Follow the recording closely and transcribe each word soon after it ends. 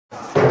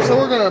So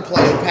we're gonna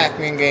play a Pac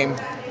Man game.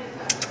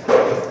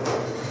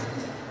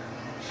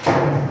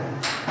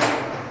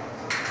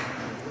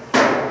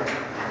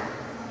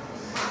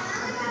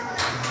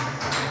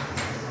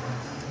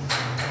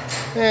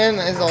 And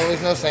as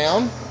always, no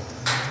sound.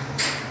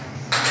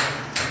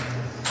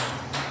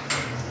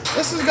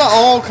 This has got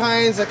all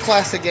kinds of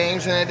classic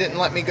games and it didn't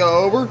let me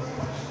go over.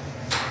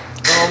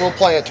 We'll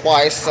play it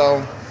twice,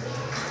 so.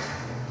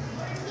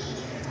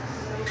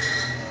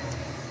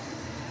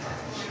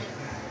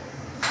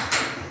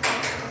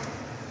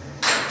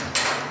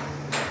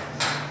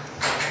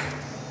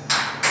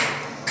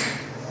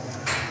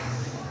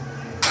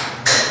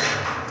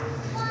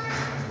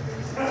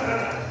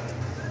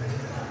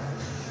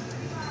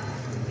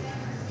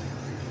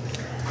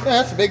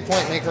 Yeah, that's a big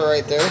point maker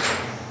right there.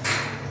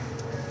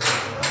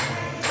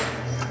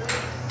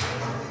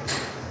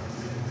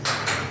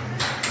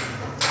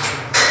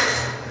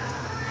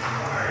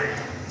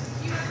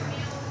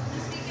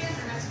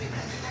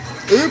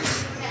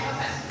 Oops.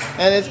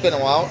 And it's been a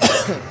while.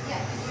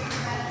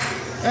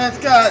 And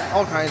it's got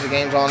all kinds of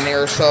games on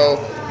there. So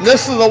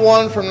this is the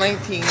one from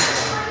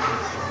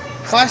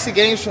classic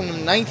games from the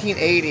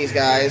 1980s,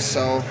 guys.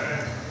 So.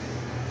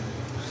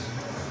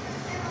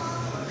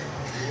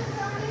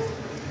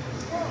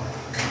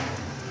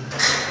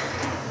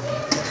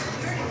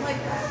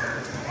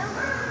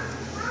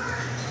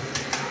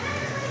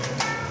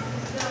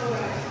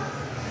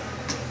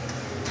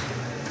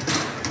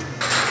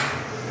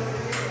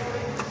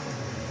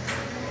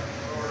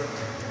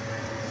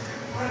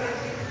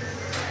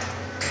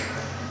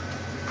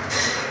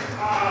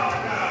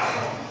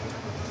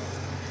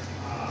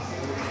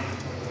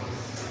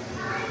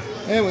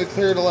 And we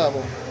cleared a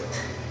level.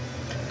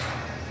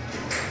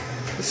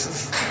 This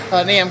is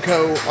a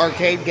Namco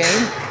arcade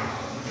game.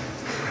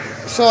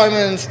 So I'm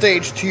in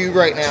stage 2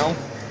 right now.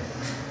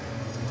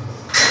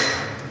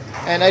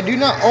 And I do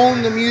not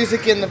own the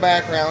music in the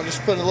background.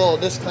 Just put a little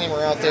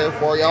disclaimer out there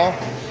for y'all.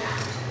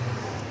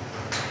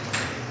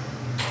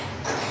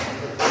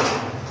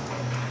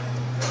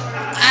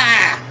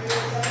 Ah!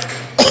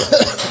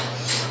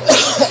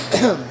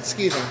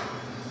 Excuse me.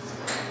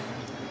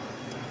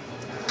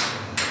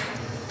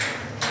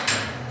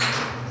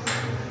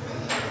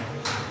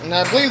 And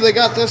I believe they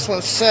got this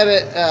one set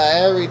at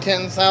every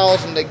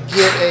 10,000 to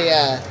get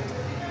a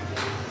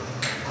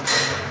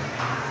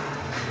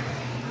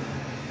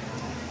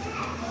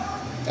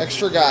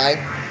extra guy,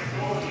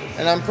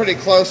 and I'm pretty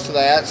close to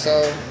that.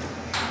 So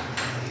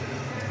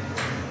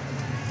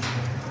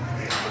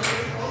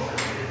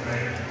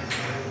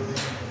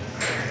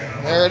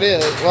there it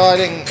is. Well, I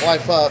didn't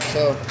life up,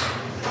 so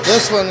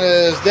this one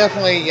is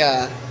definitely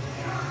got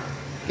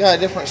a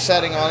different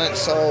setting on it.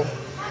 So.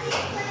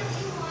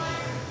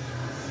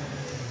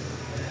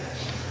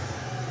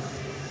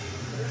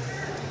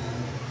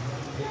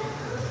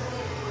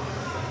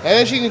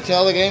 As you can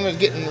tell, the game is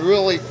getting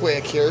really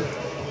quick here.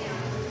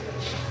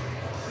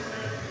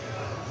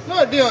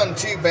 Not doing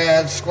too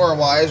bad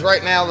score-wise.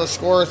 Right now the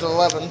score is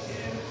 11.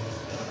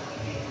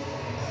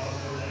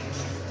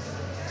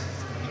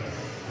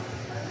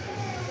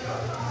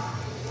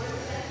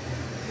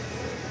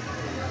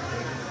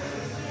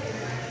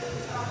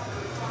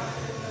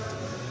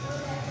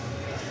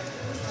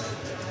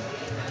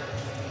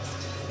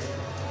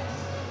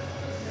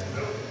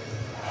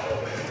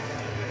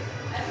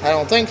 I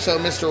don't think so,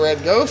 Mr.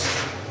 Red Ghost.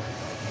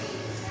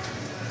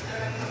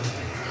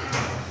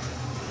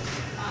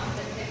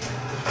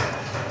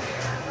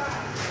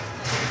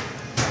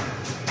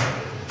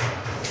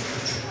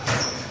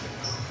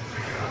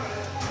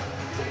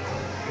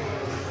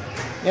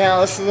 Yeah,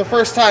 this is the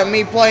first time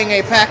me playing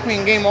a Pac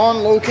Man game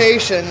on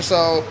location,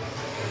 so.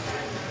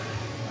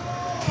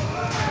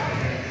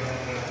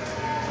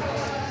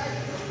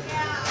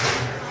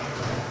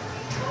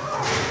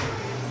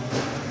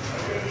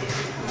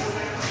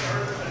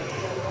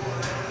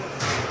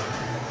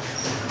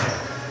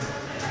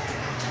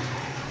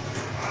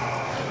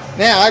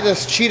 Now, I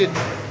just cheated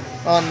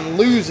on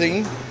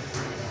losing,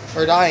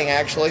 or dying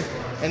actually,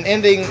 and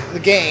ending the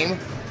game.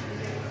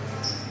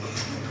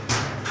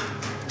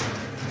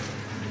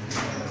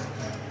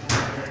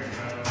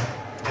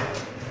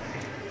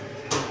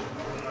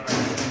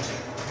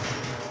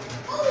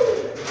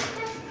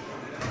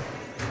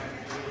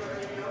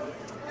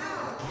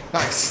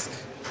 Nice.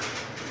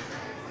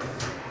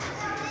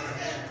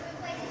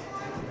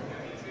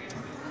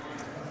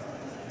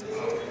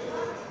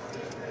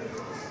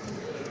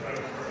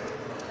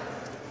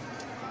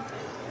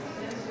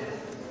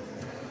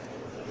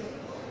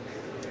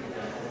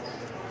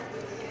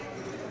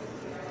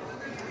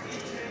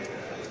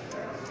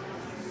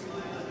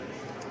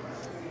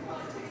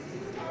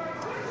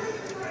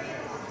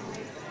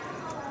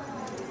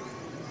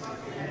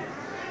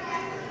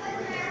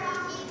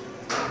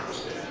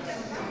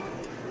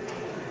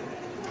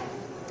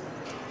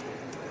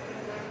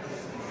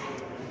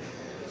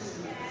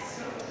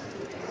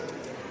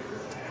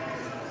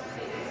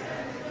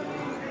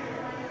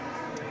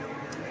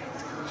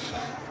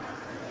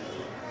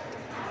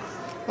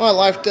 Well,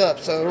 I lifed up,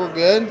 so we're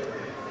good.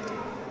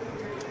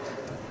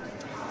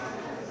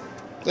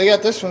 They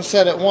got this one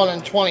set at 1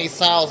 in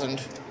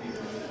 20,000.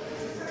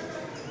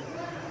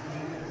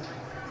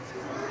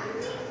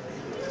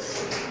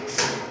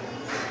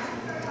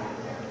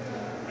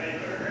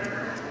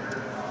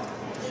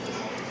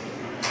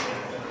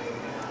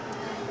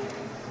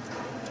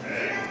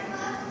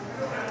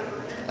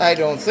 I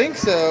don't think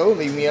so.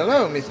 Leave me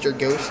alone, Mr.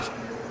 Ghost.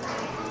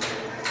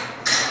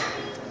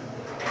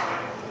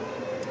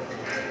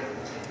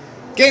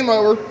 Game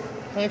over.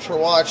 Thanks for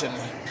watching.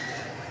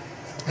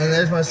 And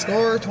there's my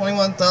score,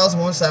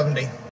 21,170.